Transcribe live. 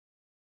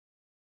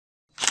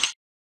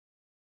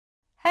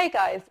Hey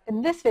guys,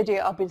 in this video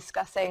I'll be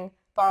discussing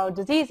viral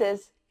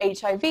diseases,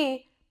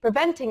 HIV,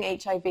 preventing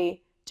HIV,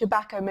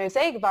 tobacco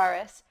mosaic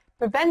virus,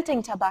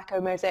 preventing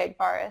tobacco mosaic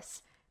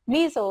virus,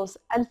 measles,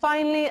 and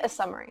finally a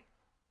summary.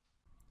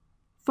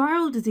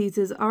 Viral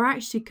diseases are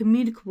actually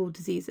communicable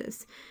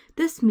diseases.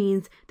 This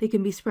means they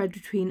can be spread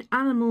between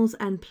animals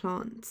and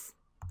plants.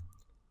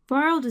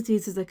 Viral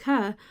diseases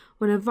occur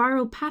when a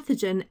viral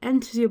pathogen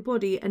enters your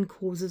body and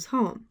causes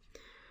harm.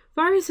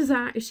 Viruses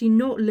are actually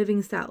not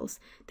living cells.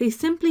 They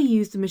simply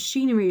use the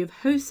machinery of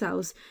host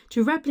cells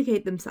to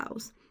replicate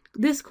themselves.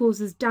 This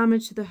causes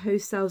damage to the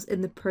host cells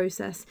in the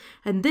process,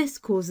 and this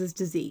causes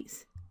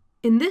disease.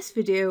 In this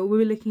video,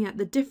 we're looking at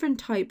the different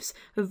types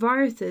of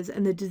viruses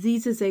and the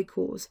diseases they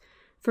cause.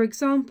 For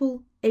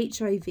example,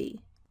 HIV.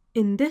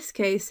 In this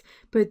case,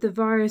 both the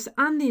virus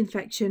and the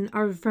infection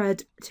are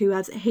referred to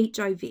as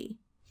HIV.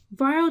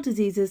 Viral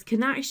diseases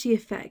can actually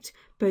affect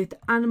both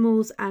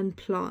animals and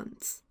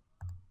plants.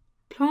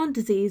 Plant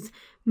disease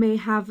may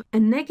have a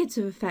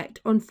negative effect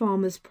on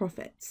farmers'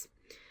 profits.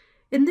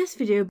 In this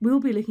video,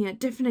 we'll be looking at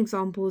different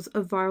examples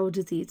of viral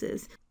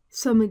diseases.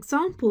 Some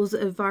examples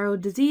of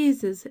viral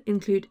diseases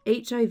include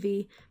HIV,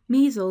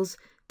 measles,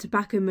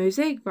 tobacco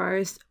mosaic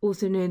virus,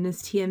 also known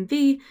as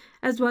TMV,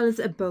 as well as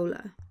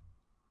Ebola.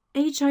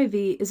 HIV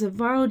is a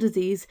viral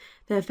disease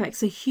that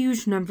affects a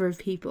huge number of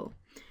people.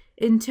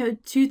 In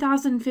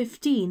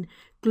 2015,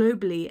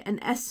 globally, an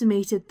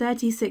estimated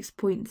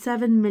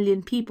 36.7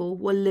 million people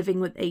were living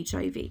with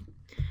HIV.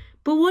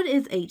 But what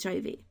is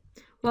HIV?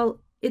 Well,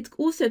 it's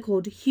also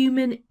called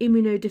Human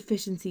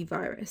Immunodeficiency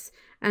Virus,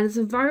 and it's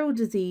a viral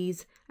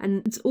disease,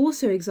 and it's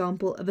also an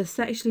example of a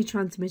sexually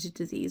transmitted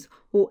disease,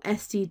 or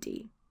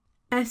STD.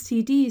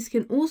 STDs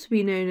can also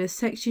be known as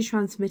sexually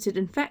transmitted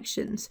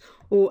infections,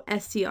 or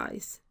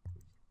STIs.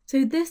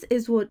 So this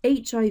is what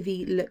HIV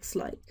looks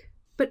like.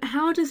 But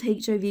how does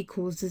HIV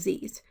cause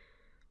disease?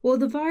 Well,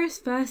 the virus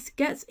first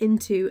gets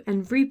into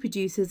and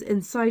reproduces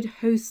inside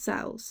host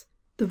cells.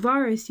 The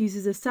virus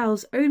uses a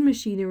cell's own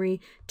machinery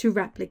to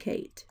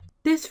replicate.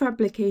 This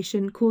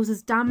replication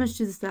causes damage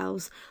to the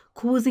cells,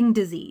 causing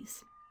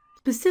disease.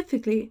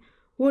 Specifically,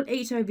 what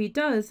HIV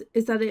does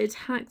is that it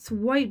attacks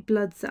white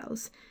blood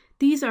cells.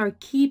 These are a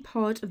key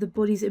part of the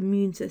body's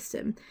immune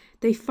system.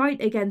 They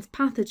fight against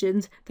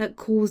pathogens that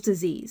cause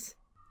disease.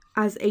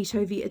 As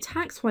HIV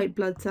attacks white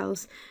blood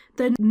cells,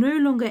 they're no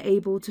longer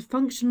able to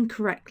function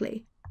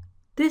correctly.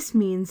 This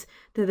means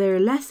that they are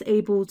less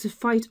able to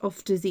fight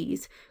off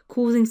disease,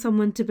 causing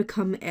someone to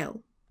become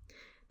ill.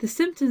 The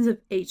symptoms of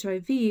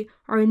HIV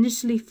are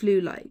initially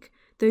flu-like,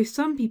 though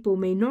some people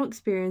may not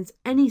experience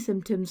any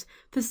symptoms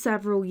for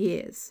several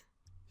years.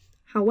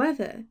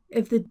 However,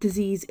 if the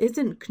disease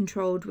isn't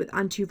controlled with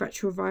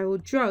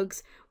antiretroviral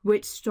drugs,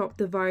 which stop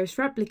the virus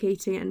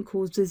replicating and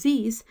cause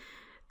disease,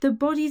 the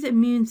body's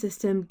immune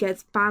system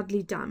gets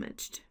badly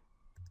damaged.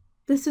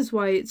 This is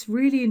why it's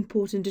really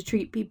important to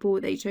treat people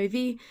with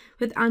HIV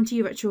with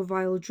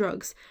antiretroviral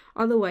drugs,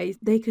 otherwise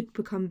they could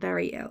become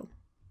very ill.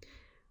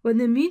 When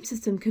the immune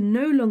system can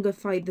no longer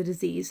fight the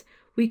disease,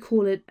 we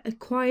call it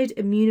Acquired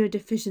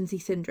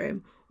Immunodeficiency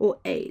Syndrome, or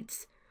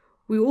AIDS.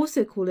 We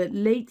also call it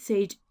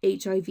late-stage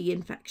HIV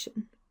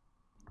infection.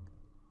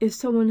 If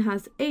someone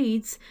has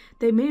AIDS,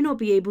 they may not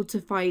be able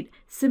to fight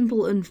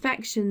simple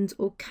infections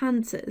or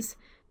cancers.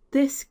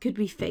 This could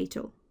be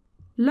fatal.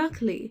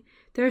 Luckily,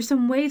 there are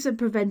some ways of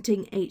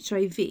preventing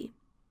HIV.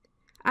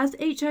 As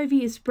HIV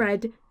is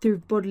spread through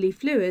bodily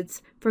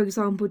fluids, for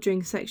example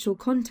during sexual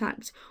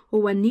contact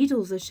or when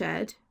needles are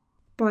shared,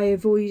 by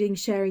avoiding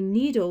sharing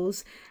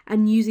needles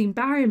and using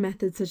barrier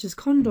methods such as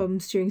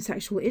condoms during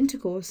sexual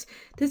intercourse,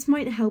 this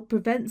might help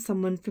prevent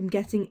someone from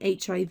getting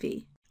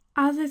HIV.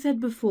 As I said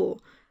before,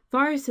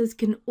 viruses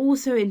can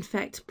also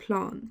infect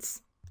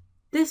plants.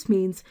 This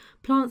means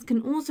plants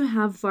can also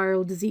have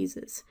viral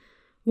diseases.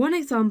 One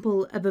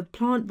example of a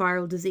plant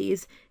viral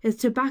disease is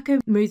tobacco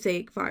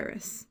mosaic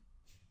virus.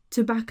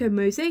 Tobacco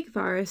mosaic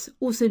virus,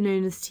 also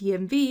known as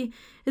TMV,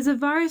 is a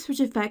virus which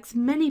affects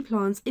many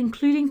plants,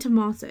 including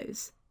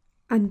tomatoes.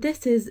 And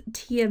this is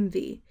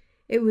TMV.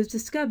 It was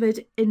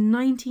discovered in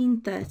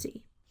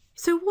 1930.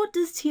 So what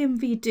does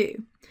TMV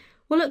do?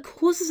 Well, it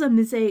causes a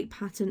mosaic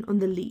pattern on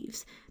the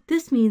leaves.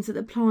 This means that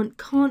the plant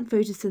can't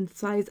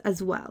photosynthesize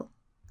as well.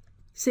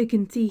 So you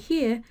can see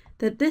here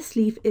that this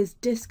leaf is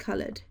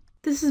discoloured.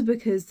 This is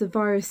because the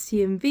virus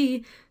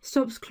TMV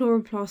stops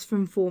chloroplasts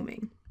from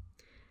forming.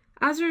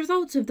 As a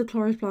result of the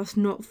chloroplast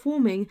not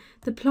forming,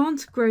 the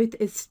plant's growth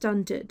is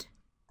stunted.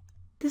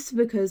 This is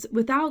because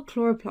without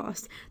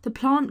chloroplast, the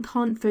plant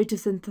can't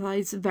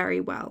photosynthesize very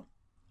well.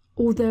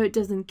 Although it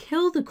doesn't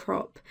kill the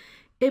crop,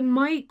 it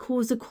might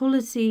cause the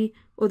quality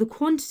or the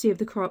quantity of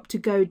the crop to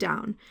go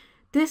down.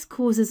 This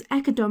causes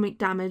economic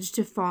damage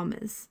to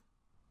farmers.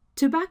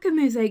 Tobacco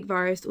mosaic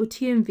virus, or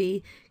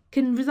TMV,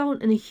 can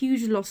result in a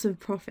huge loss of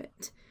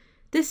profit.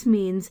 This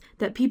means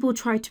that people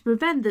try to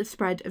prevent the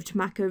spread of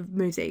tobacco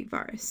mosaic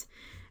virus,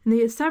 and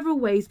there are several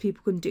ways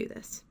people can do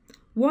this.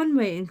 One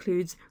way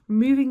includes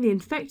removing the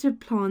infected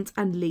plants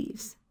and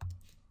leaves.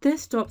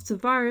 This stops the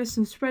virus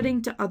from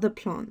spreading to other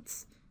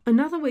plants.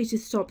 Another way to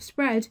stop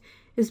spread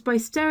is by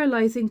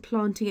sterilizing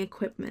planting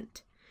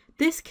equipment.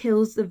 This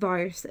kills the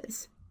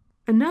viruses.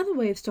 Another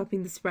way of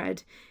stopping the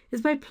spread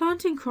is by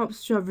planting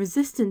crops which are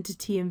resistant to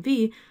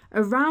TMV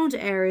around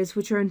areas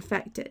which are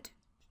infected.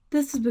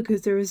 This is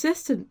because the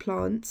resistant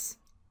plants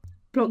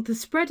block the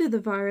spread of the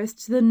virus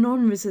to the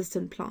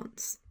non-resistant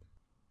plants.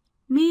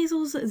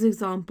 Measles is an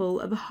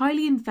example of a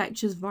highly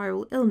infectious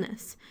viral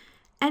illness.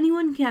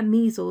 Anyone can get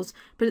measles,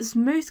 but it's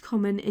most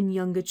common in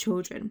younger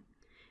children.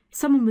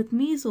 Someone with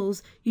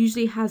measles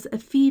usually has a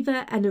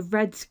fever and a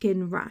red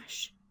skin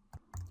rash.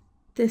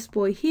 This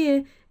boy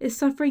here is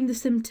suffering the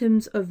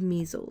symptoms of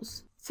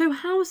measles. So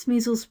how is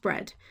measles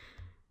spread?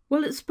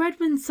 Well, it's spread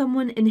when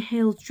someone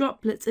inhales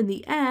droplets in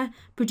the air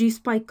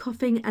produced by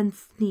coughing and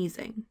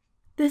sneezing.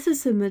 This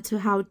is similar to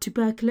how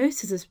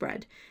tuberculosis is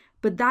spread,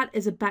 but that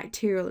is a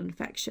bacterial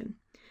infection.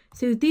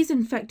 So these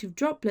infective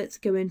droplets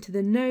go into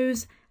the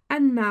nose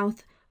and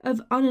mouth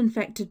of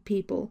uninfected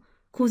people,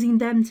 causing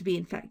them to be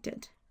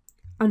infected.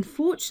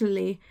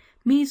 Unfortunately,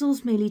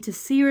 measles may lead to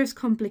serious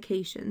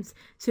complications,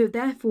 so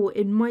therefore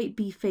it might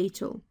be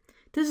fatal.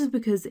 This is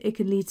because it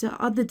can lead to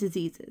other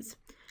diseases.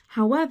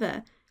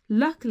 However,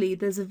 luckily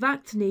there's a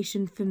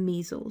vaccination for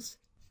measles.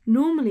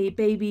 Normally,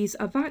 babies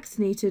are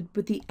vaccinated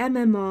with the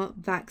MMR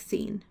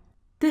vaccine.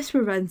 This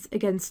prevents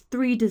against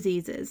 3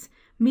 diseases: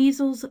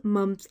 measles,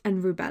 mumps,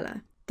 and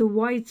rubella. The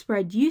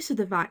widespread use of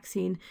the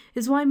vaccine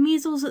is why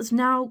measles is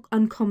now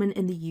uncommon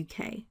in the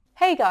UK.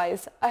 Hey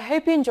guys, I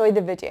hope you enjoyed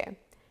the video.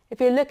 If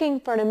you're looking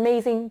for an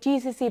amazing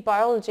GCSE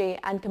biology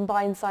and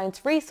combined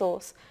science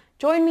resource,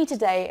 join me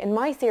today in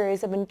my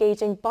series of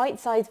engaging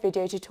bite-sized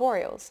video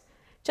tutorials.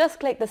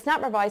 Just click the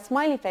Snap Revise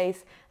smiley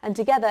face and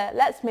together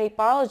let's make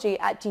biology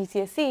at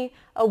GCSE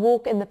a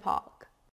walk in the park.